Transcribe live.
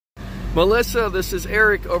Melissa, this is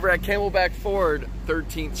Eric over at Camelback Ford,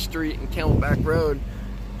 13th Street and Camelback Road.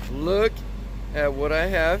 Look at what I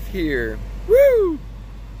have here. Woo!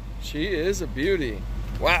 She is a beauty.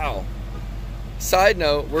 Wow. Side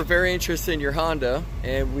note, we're very interested in your Honda,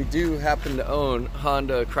 and we do happen to own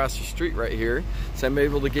Honda across the street right here, so I'm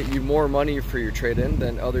able to get you more money for your trade-in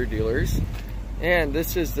than other dealers. And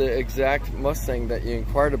this is the exact Mustang that you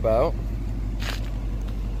inquired about.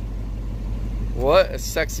 What a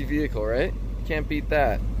sexy vehicle, right? Can't beat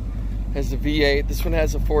that. Has the V8. This one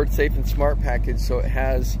has a Ford Safe and Smart package, so it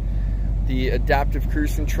has the adaptive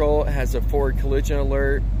cruise control, it has a forward collision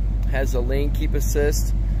alert, has a lane keep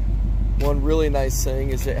assist. One really nice thing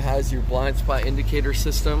is it has your blind spot indicator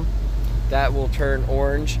system. That will turn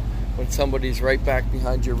orange when somebody's right back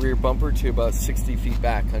behind your rear bumper to about 60 feet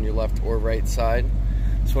back on your left or right side.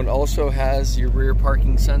 This one also has your rear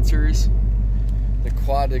parking sensors, the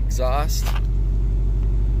quad exhaust.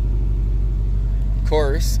 Of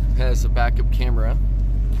course, has a backup camera.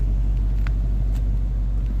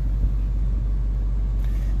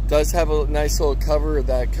 Does have a nice little cover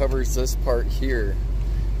that covers this part here.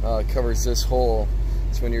 Covers this hole.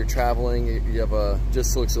 So when you're traveling, you have a,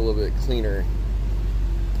 just looks a little bit cleaner.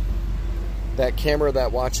 That camera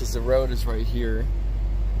that watches the road is right here.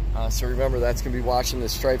 So remember, that's going to be watching the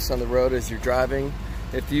stripes on the road as you're driving.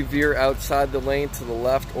 If you veer outside the lane to the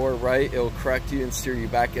left or right, it'll correct you and steer you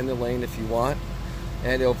back in the lane if you want.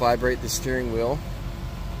 And it'll vibrate the steering wheel.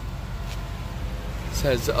 This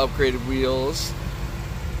has the upgraded wheels.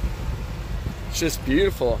 It's just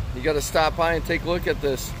beautiful. You got to stop by and take a look at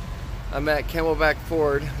this. I'm at Camelback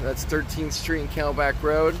Ford. That's 13th Street and Camelback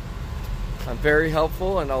Road. I'm very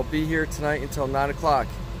helpful, and I'll be here tonight until 9 o'clock.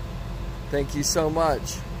 Thank you so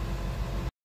much.